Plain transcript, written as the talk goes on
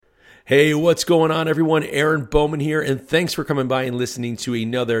Hey, what's going on, everyone? Aaron Bowman here, and thanks for coming by and listening to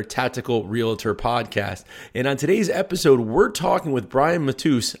another Tactical Realtor podcast. And on today's episode, we're talking with Brian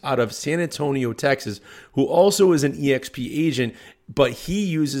Matus out of San Antonio, Texas, who also is an eXp agent, but he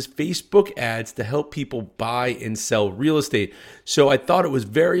uses Facebook ads to help people buy and sell real estate. So I thought it was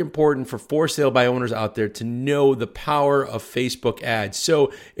very important for sale by owners out there to know the power of Facebook ads.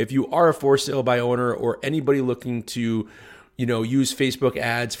 So if you are a for sale by owner or anybody looking to use Facebook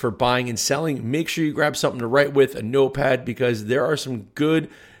ads for buying and selling, make sure you grab something to write with, a notepad, because there are some good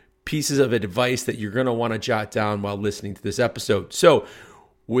pieces of advice that you're going to want to jot down while listening to this episode. So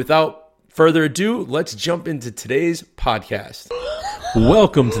without further ado, let's jump into today's podcast.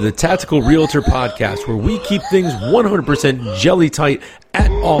 Welcome to the Tactical Realtor podcast, where we keep things 100% jelly tight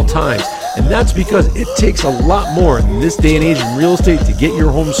at all times. And that's because it takes a lot more in this day and age in real estate to get your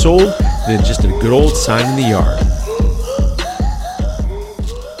home sold than just a good old sign in the yard.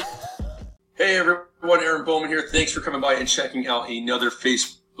 Hey everyone, Aaron Bowman here. Thanks for coming by and checking out another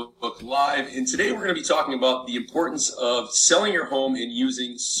Facebook Live. And today we're going to be talking about the importance of selling your home and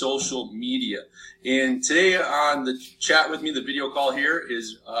using social media. And today on the chat with me, the video call here,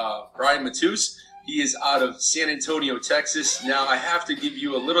 is Brian Matus. He is out of San Antonio, Texas. Now I have to give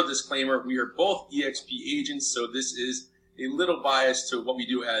you a little disclaimer. We are both eXp agents, so this is a little biased to what we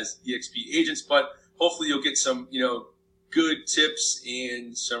do as eXp agents, but hopefully you'll get some, good tips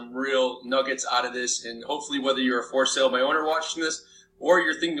and some real nuggets out of this. And hopefully whether you're a for sale by owner watching this or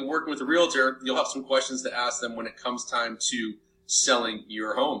you're thinking of working with a realtor, you'll have some questions to ask them when it comes time to selling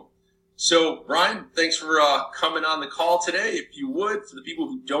your home. So Brian, thanks for coming on the call today. If you would, for the people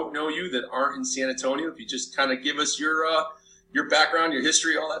who don't know you that aren't in San Antonio, if you just kind of give us your background, your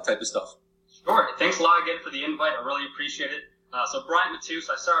history, all that type of stuff. Sure. Thanks a lot again for the invite. I really appreciate it. So Brian Matus,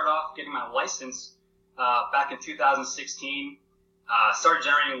 I started off getting my license back in 2016, started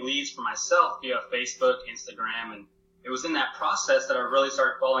generating leads for myself via Facebook, Instagram, and it was in that process that I really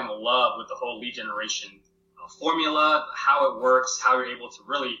started falling in love with the whole lead generation formula, how it works, how you're able to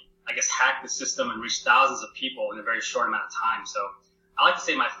really, hack the system and reach thousands of people in a very short amount of time. So I like to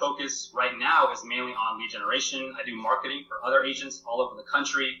say my focus right now is mainly on lead generation. I do marketing for other agents all over the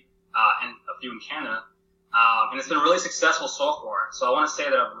country and a few in Canada, and it's been really successful so far. So I want to say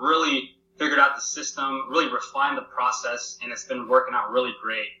that I've really figured out the system, really refined the process, and it's been working out really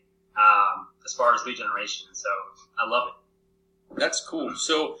great as far as lead generation. So I love it. That's cool.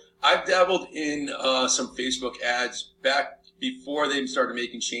 So I've dabbled in some Facebook ads back before they started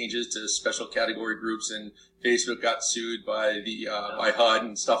making changes to special category groups, and Facebook got sued by the by HUD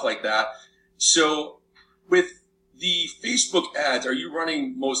and stuff like that. So with the Facebook ads, are you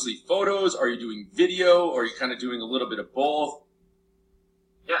running mostly photos? Are you doing video? Or are you kind of doing a little bit of both?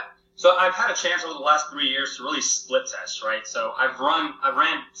 Yeah. So I've had a chance over the last 3 years to really split test, right? So I've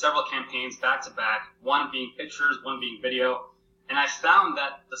ran several campaigns back to back, one being pictures, one being video, and I found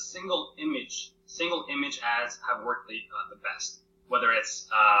that the single image ads have worked the best. Whether it's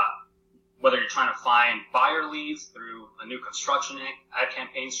whether you're trying to find buyer leads through a new construction ad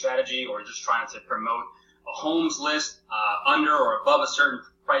campaign strategy, or just trying to promote a homes list under or above a certain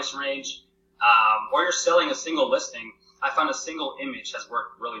price range, or you're selling a single listing. I found a single image has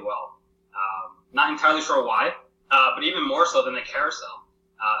worked really well. Not entirely sure why, but even more so than the carousel,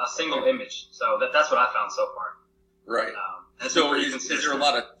 a single image. So that's what I found so far. Right. So is there a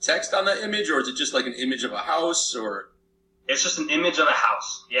lot of text on that image, or is it just like an image of a house, or? It's just an image of a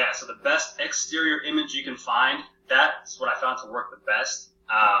house. Yeah. So the best exterior image you can find, that's what I found to work the best.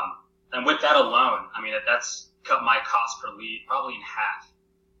 And with that alone, that's cut my cost per lead probably in half.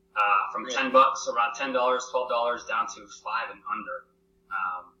 From $10, around $10, $12 down to $5 and under.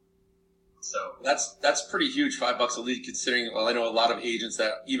 So that's pretty huge, $5 a lead, considering, well, I know a lot of agents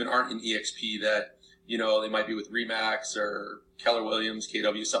that even aren't in eXp that, they might be with Remax or Keller Williams,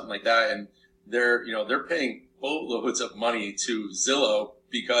 KW, something like that. And they're paying boatloads of money to Zillow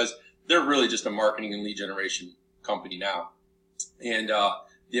because they're really just a marketing and lead generation company now. And,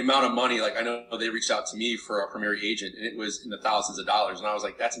 the amount of money, like I know they reached out to me for a Premier Agent, and it was in the thousands of dollars, and I was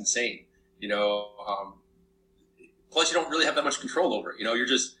like, that's insane. Plus you don't really have that much control over it. You're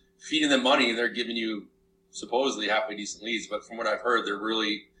just feeding them money, and they're giving you supposedly halfway decent leads, but from what I've heard, they're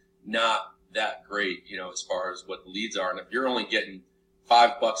really not that great, as far as what the leads are. And if you're only getting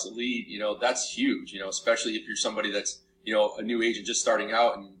 $5 a lead, that's huge, especially if you're somebody that's, a new agent just starting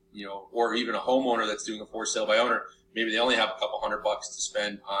out, and, or even a homeowner that's doing a for sale by owner. Maybe they only have a couple $100 to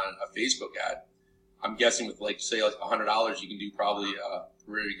spend on a Facebook ad. I'm guessing with $100, you can do probably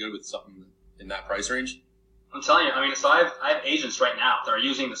really good with something in that price range. I'm telling you, so I have agents right now that are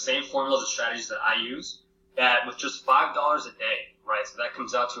using the same formulas and strategies that I use, that with just $5 a day, right? So that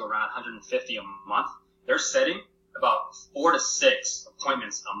comes out to around 150 a month. They're setting about 4 to 6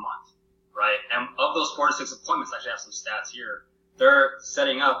 appointments a month, right? And of those 4 to 6 appointments, I actually have some stats here. They're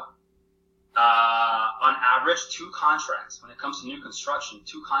setting up, on average, 2 contracts. When it comes to new construction,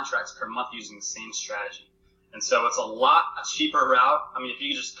 2 contracts per month using the same strategy. And so it's a lot cheaper route. I mean, if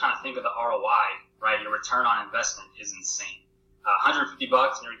you just kind of think of the ROI, right, your return on investment is insane. $150 and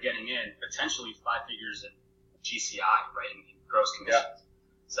you're getting in potentially 5 figures in GCI, right, in gross commissions. Yeah.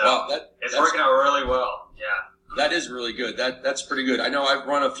 So it's working out really well. Yeah. That is really good. That's pretty good. I know I've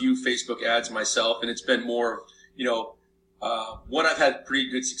run a few Facebook ads myself, and it's been more, one I've had pretty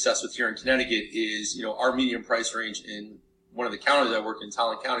good success with here in Connecticut is, our median price range in one of the counties I work in,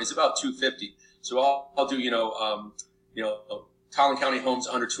 Talent County, is about $250. So I'll do, Talent County homes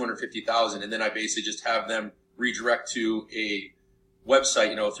under $250,000, and then I basically just have them redirect to a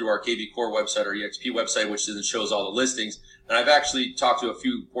website, through our KV Core website or EXP website, which then shows all the listings. And I've actually talked to a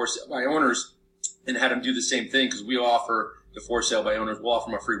few for sale by owners and had them do the same thing, because we offer the for sale by owners. We'll offer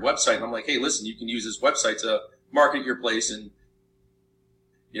them a free website. And I'm like, hey, listen, you can use this website to market your place, and,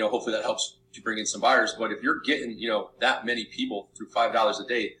 hopefully that helps to bring in some buyers. But if you're getting, that many people through $5 a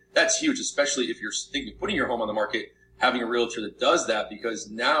day, that's huge, especially if you're thinking of putting your home on the market, having a realtor that does that, because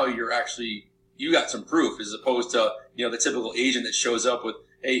now you got some proof, as opposed to, the typical agent that shows up with,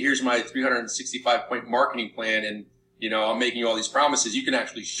 hey, here's my 365-point marketing plan, and, I'm making you all these promises. You can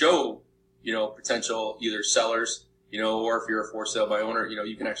actually show, potential either sellers, or if you're a for sale by owner,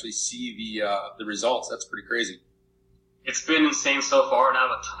 you can actually see the results. That's pretty crazy. It's been insane so far, and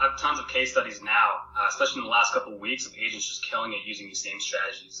I have tons of case studies now, especially in the last couple of weeks, of agents just killing it using these same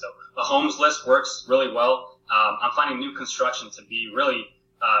strategies. So the homes list works really well. I'm finding new construction to be really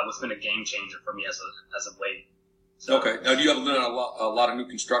what's been a game changer for me as of late. So, okay. Now, do you have a lot of new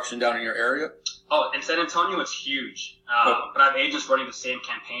construction down in your area? Oh, in San Antonio, it's huge. But I have agents running the same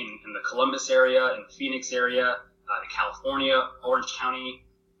campaign in the Columbus area, in the Phoenix area, in California, Orange County.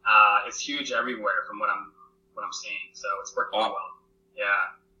 It's huge everywhere from what I'm seeing. So it's working well. Yeah.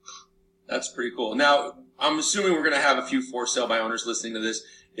 That's pretty cool. Now, I'm assuming we're going to have a few for sale by owners listening to this.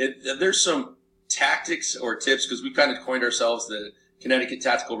 There's some tactics or tips, because we kind of coined ourselves the Connecticut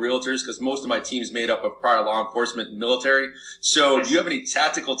Tactical Realtors, because most of my team is made up of prior law enforcement and military. So do you have any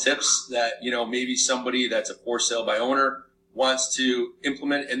tactical tips that, maybe somebody that's a for sale by owner wants to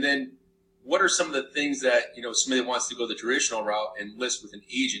implement? And then what are some of the things that, somebody that wants to go the traditional route and list with an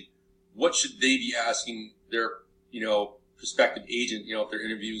agent, what should they be asking their, prospective agent, if they're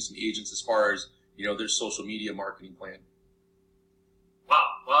interviewing some agents, as far as, their social media marketing plan? Wow.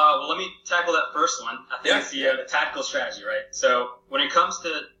 Well, let me tackle that first one. I think it's the tactical strategy, right? So when it comes to,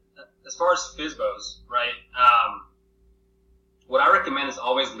 as far as FSBOs, right, what I recommend is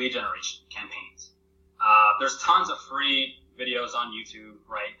always lead generation campaigns. There's tons of free videos on YouTube,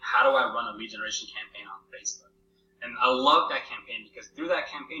 right? How do I run a lead generation campaign on Facebook? And I love that campaign, because through that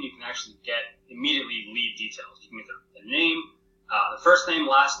campaign, you can actually get immediately lead details. You can get their name, the first name,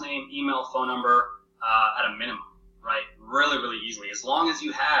 last name, email, phone number, at a minimum. Right? Really, really easily. As long as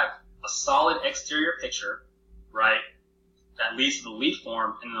you have a solid exterior picture, right, that leads to the lead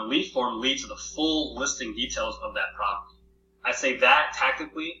form, and the lead form leads to the full listing details of that property. I say that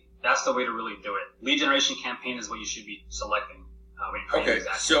tactically, that's the way to really do it. Lead generation campaign is what you should be selecting when you're creating these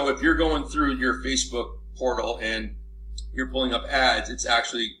ads. So if you're going through your Facebook portal and you're pulling up ads, it's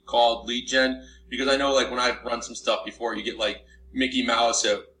actually called lead gen? Because I know, like, when I've run some stuff before, you get like Mickey Mouse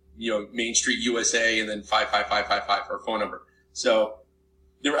at Main Street USA, and then 55555 for a phone number. So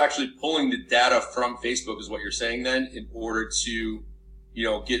they're actually pulling the data from Facebook, is what you're saying then, in order to,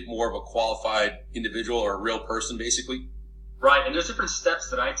 get more of a qualified individual or a real person, basically? Right. And there's different steps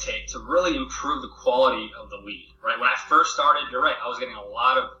that I take to really improve the quality of the lead, right? When I first started, you're right, I was getting a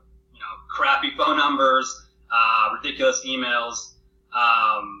lot of, crappy phone numbers, ridiculous emails.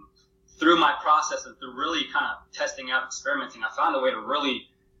 Through my process and through really kind of testing out, experimenting, I found a way to really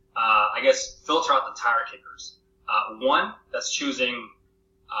filter out the tire kickers. One, that's choosing,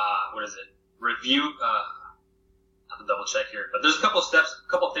 review, I have to double check here, but there's a couple of steps, a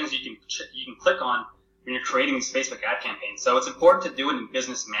couple of things you can click on when you're creating these Facebook ad campaigns. So it's important to do it in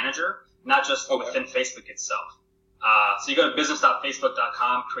Business Manager, not just within Facebook itself. So you go to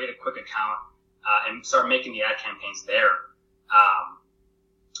business.facebook.com, create a quick account, and start making the ad campaigns there.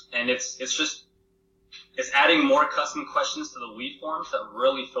 And it's adding more custom questions to the lead forms that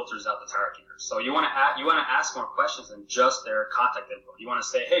really filters out the tire kickers. So you want to ask more questions than just their contact info. You want to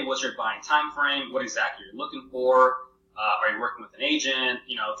say, hey, what's your buying time frame? What exactly you're looking for? Are you working with an agent?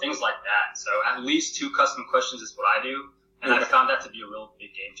 Things like that. So at least 2 custom questions is what I do, and I found that to be a real big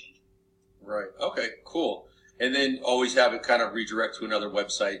game changer. Right. Okay. Cool. and then always have it kind of redirect to another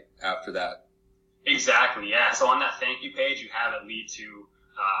website after that. Exactly, yeah. So on that thank you page, you have it lead to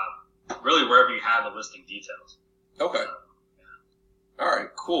really wherever you have the listing details. Okay. All right,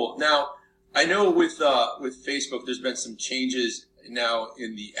 cool. Now, I know with Facebook, there's been some changes now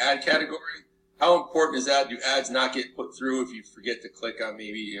in the ad category. How important is that? Do ads not get put through if you forget to click on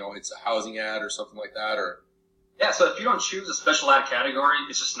maybe, it's a housing ad or something like that? Or yeah, so if you don't choose a special ad category,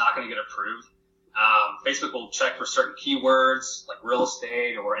 it's just not going to get approved. Facebook will check for certain keywords like real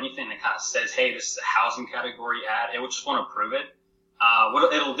estate or anything that kind of says, hey, this is a housing category ad. It will just want to approve it.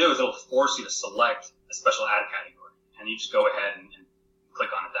 What it'll do is it'll force you to select a special ad category, and you just go ahead and click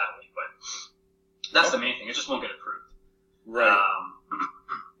on it that way. But that's the main thing. It just won't get approved. Right.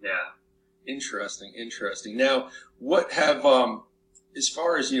 Yeah. Interesting. Now, what have as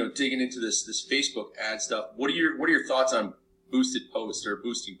far as digging into this Facebook ad stuff? What are your thoughts on boosted posts or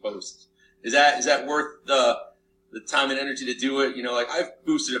boosting posts? Is that worth the time and energy to do it? Like I've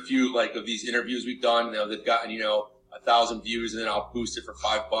boosted a few of these interviews we've done. They've gotten 1,000 views, and then I'll boost it for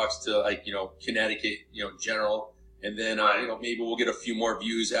 $5 to Connecticut general, and then maybe we'll get a few more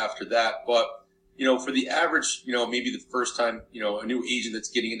views after that. But for the average, maybe the first time, a new agent that's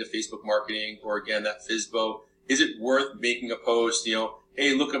getting into Facebook marketing, or again, that FSBO, is it worth making a post,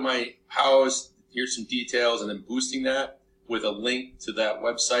 hey, look at my house, here's some details, and then boosting that with a link to that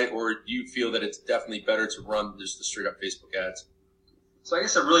website? Or do you feel that it's definitely better to run just the straight up Facebook ads? So I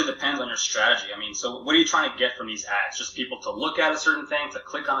guess it really depends on your strategy. I mean, so what are you trying to get from these ads? Just people to look at a certain thing, to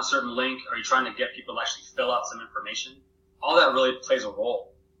click on a certain link? Are you trying to get people to actually fill out some information? All that really plays a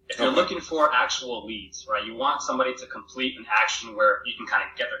role. If you're looking for actual leads, right, you want somebody to complete an action where you can kind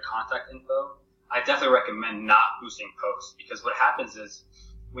of get their contact info, I definitely recommend not boosting posts, because what happens is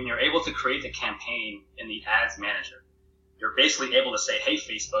when you're able to create the campaign in the ads manager, you're basically able to say, hey,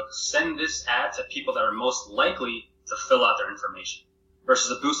 Facebook, send this ad to people that are most likely to fill out their information,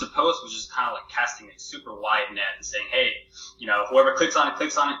 versus a boosted post, which is kind of like casting a super wide net and saying, hey, whoever clicks on it,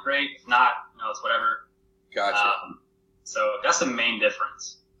 great. If not, it's whatever. Gotcha. So that's the main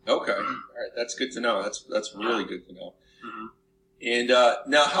difference. Okay. All right. That's good to know. That's really good to know. Mm-hmm. And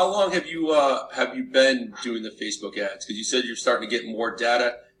now, how long have you been doing the Facebook ads? Because you said you're starting to get more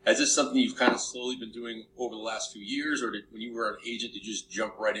data. Is this something you've kind of slowly been doing over the last few years, or when you were an agent, did you just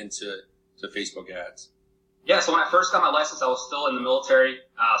jump right into Facebook ads? Yeah. So when I first got my license, I was still in the military,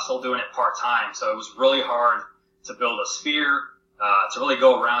 still doing it part time. So it was really hard to build a sphere, to really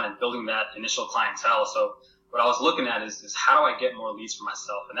go around and building that initial clientele. So what I was looking at is how do I get more leads for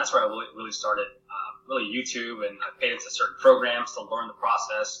myself? And that's where I really started, really YouTube, and I paid into certain programs to learn the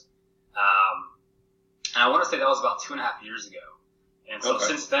process. And I want to say that was about 2.5 years ago. And so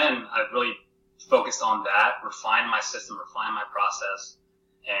since then, I've really focused on that, refined my system, refined my process.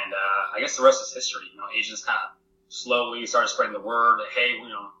 And I guess the rest is history. Agents kind of slowly started spreading the word that, hey, you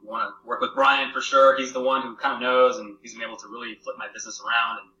want to work with Brian for sure. He's the one who kind of knows, and he's been able to really flip my business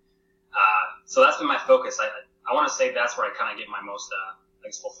around. And so that's been my focus. I want to say that's where I kind of get my most,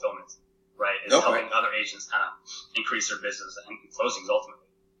 fulfillment, right? Is helping other agents kind of increase their business and closings ultimately.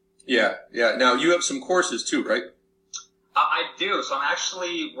 Yeah. Now, you have some courses too, right? I do. So I'm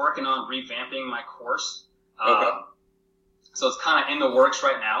actually working on revamping my course. So it's kind of in the works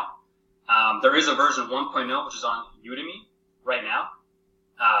right now. There is a version 1.0, which is on Udemy right now.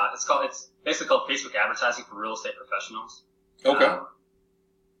 It's basically called Facebook Advertising for Real Estate Professionals. Okay.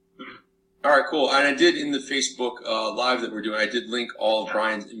 All right, cool. And I did, in the Facebook Live that we're doing, I did link all of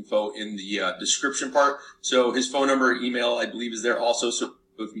Brian's info in the description part. So his phone number, email, I believe, is there also. So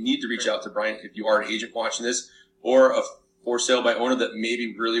if you need to reach out to Brian, if you are an agent watching this, or a for sale by owner that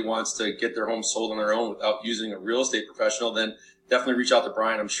maybe really wants to get their home sold on their own without using a real estate professional, then definitely reach out to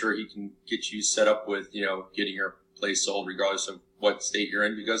Brian. I'm sure he can get you set up with, getting your place sold regardless of what state you're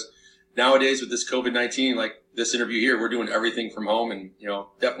in, because nowadays with this COVID-19, like this interview here, we're doing everything from home, and,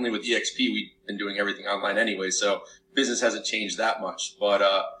 definitely with EXP, we've been doing everything online anyway. So business hasn't changed that much, but,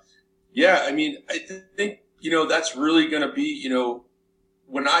 I think, that's really going to be,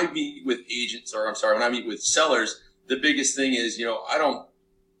 when I meet with agents, when I meet with sellers, the biggest thing is,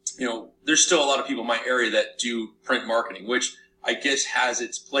 there's still a lot of people in my area that do print marketing, which I guess has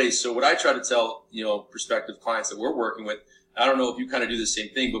its place. So what I try to tell, prospective clients that we're working with, I don't know if you kind of do the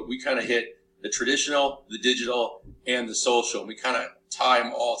same thing, but we kind of hit the traditional, the digital, and the social. We kind of tie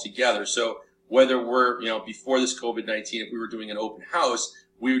them all together. So whether we're, before this COVID-19, if we were doing an open house,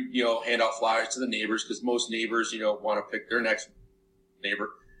 we would, hand out flyers to the neighbors, because most neighbors, want to pick their next neighbor.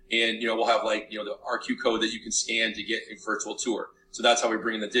 And, we'll have the RQ code that you can scan to get a virtual tour. So that's how we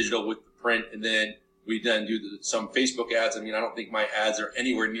bring in the digital with the print. And then We then do some Facebook ads. I mean, I don't think my ads are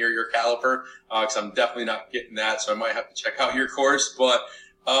anywhere near your caliber, because I'm definitely not getting that. So I might have to check out your course. But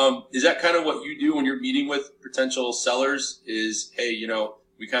is that kind of what you do when you're meeting with potential sellers? Is, hey,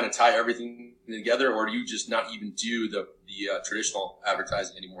 we kind of tie everything together, or do you just not even do the traditional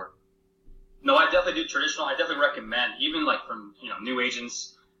advertising anymore? No, I definitely do traditional. I definitely recommend, even like from new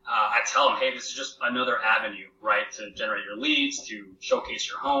agents. I tell them, hey, this is just another avenue, right, to generate your leads, to showcase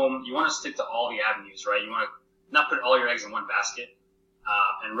your home. You want to stick to all the avenues, right? You want to not put all your eggs in one basket,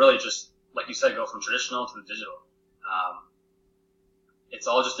 and really just, like you said, go from traditional to the digital. It's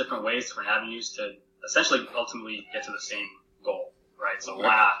all just different ways, different avenues to essentially ultimately get to the same goal, right? So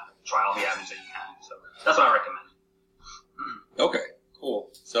why not try all the avenues that you can? So that's what I recommend. Okay.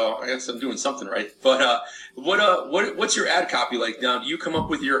 Cool. So I guess I'm doing something right. But what's your ad copy like now? Do you come up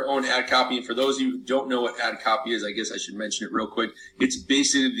with your own ad copy? And for those of you who don't know what ad copy is, I guess I should mention it real quick. It's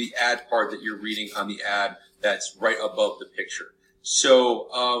basically the ad part that you're reading on the ad that's right above the picture.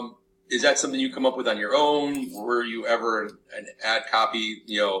 So is that something you come up with on your own? Were you ever an ad copy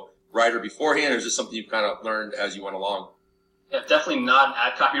writer beforehand, or is this something you've kind of learned as you went along? Yeah, definitely not an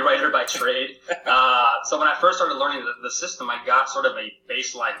ad copywriter by trade. So when I first started learning the system, I got sort of a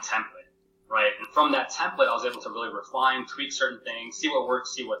baseline template, right? And from that template, I was able to really refine, tweak certain things, see what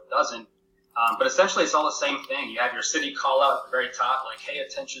works, see what doesn't. But essentially, it's all the same thing. You have your city call out at the very top, like, hey,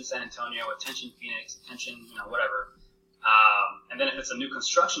 attention San Antonio, attention Phoenix, attention, whatever. And then if it's a new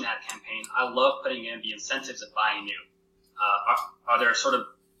construction ad campaign, I love putting in the incentives of buying new. Are there sort of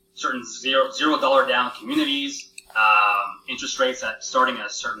certain $0 down communities? Interest rates starting at a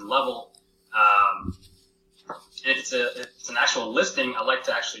certain level. And if it's an actual listing, I like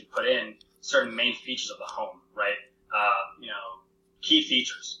to actually put in certain main features of the home, right? Key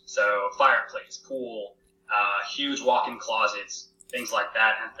features. So fireplace, pool, huge walk-in closets, things like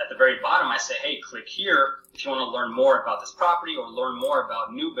that. And at the very bottom, I say, hey, click here if you want to learn more about this property or learn more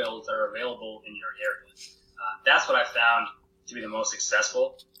about new builds that are available in your area. That's what I found to be the most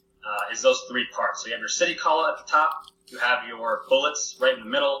successful. Is those three parts. So you have your city call at the top, you have your bullets right in the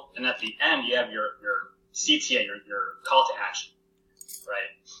middle, and at the end you have your CTA, your call to action,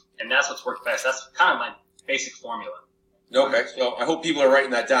 right? And that's what's worked best. That's kind of my basic formula. Okay, so I hope people are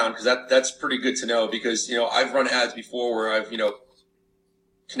writing that down, because that's pretty good to know, because I've run ads before where I've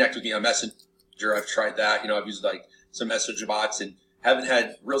connect with me on Messenger. I've tried that. I've used like some Messenger bots and haven't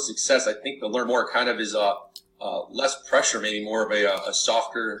had real success. I think the Learn More kind of is less pressure, maybe more of a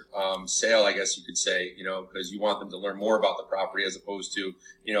softer sale, I guess you could say, because you want them to learn more about the property as opposed to,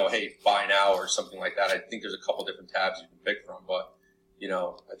 hey, buy now or something like that. I think there's a couple different tabs you can pick from, but,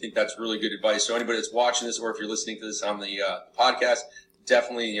 I think that's really good advice. So anybody that's watching this, or if you're listening to this on the podcast,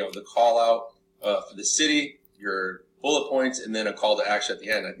 definitely, the call out for the city, your bullet points, and then a call to action at the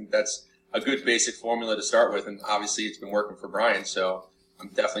end. I think that's a good basic formula to start with, and obviously it's been working for Brian, so I'm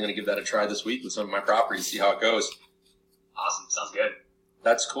definitely going to give that a try this week with some of my properties, see how it goes. Awesome. Sounds good.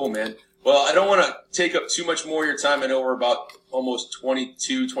 That's cool, man. Well, I don't want to take up too much more of your time. I know we're about almost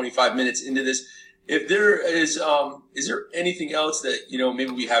 25 minutes into this. If there is there anything else that,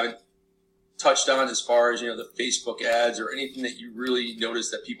 maybe we haven't touched on as far as, the Facebook ads, or anything that you really notice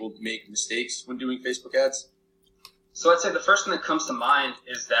that people make mistakes when doing Facebook ads? So I'd say the first thing that comes to mind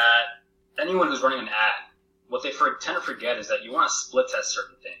is that anyone who's running an ad, what they tend to forget is that you want to split test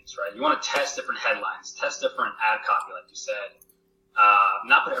certain things, right? You want to test different headlines, test different ad copy, like you said.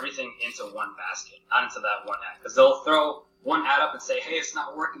 Not put everything into one basket, not into that one ad. Because they'll throw one ad up and say, hey, it's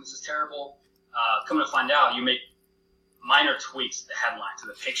not working, this is terrible. Come to find out, you make minor tweaks to the headline, to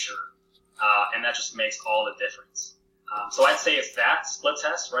the picture, and that just makes all the difference. So I'd say it's that, split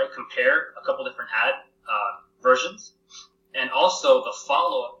test, right? Compare a couple different ad versions. And also the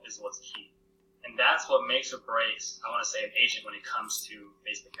follow-up is what's key. And that's what makes or breaks, I want to say, an agent when it comes to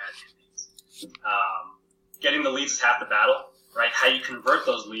Facebook ad campaigns. Getting the leads is half the battle, right? How you convert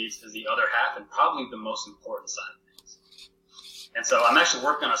those leads is the other half, and probably the most important side of things. And so I'm actually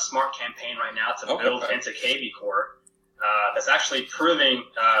working on a smart campaign right now to build into KV Core. That's actually proving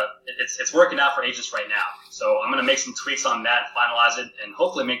it's working out for agents right now. So I'm going to make some tweaks on that, finalize it, and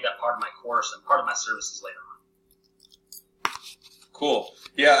hopefully make that part of my course and part of my services later on. Cool.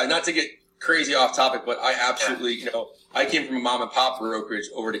 Yeah, not to get crazy off topic, but I absolutely, I came from a mom and pop brokerage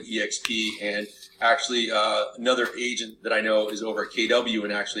over to EXP, and actually another agent that I know is over at KW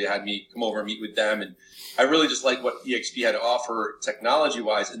and actually had me come over and meet with them. And I really just like what EXP had to offer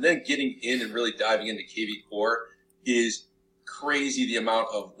technology-wise. And then getting in and really diving into KV Core is crazy, the amount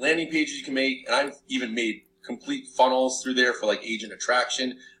of landing pages you can make. And I've even made complete funnels through there for like agent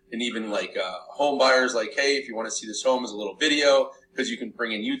attraction, and even like home buyers, like, hey, if you want to see this home as a little video, because you can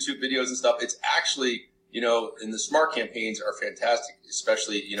bring in YouTube videos and stuff. It's actually, and the smart campaigns are fantastic,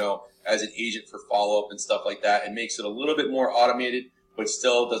 especially, as an agent for follow-up and stuff like that. It makes it a little bit more automated, but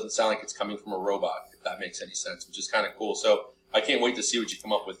still doesn't sound like it's coming from a robot, if that makes any sense, which is kind of cool. So I can't wait to see what you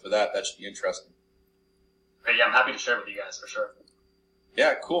come up with for that. That should be interesting. Yeah, I'm happy to share with you guys for sure.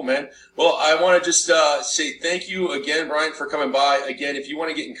 Yeah, cool, man. Well, I want to just say thank you again, Brian, for coming by. Again, if you want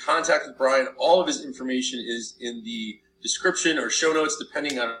to get in contact with Brian, all of his information is in the description or show notes,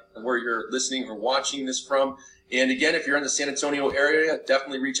 depending on where you're listening or watching this from. And again, if you're in the San Antonio area,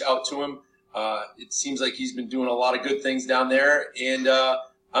 definitely reach out to him. It seems like he's been doing a lot of good things down there. And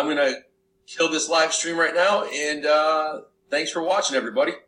I'm going to kill this live stream right now. And thanks for watching, everybody.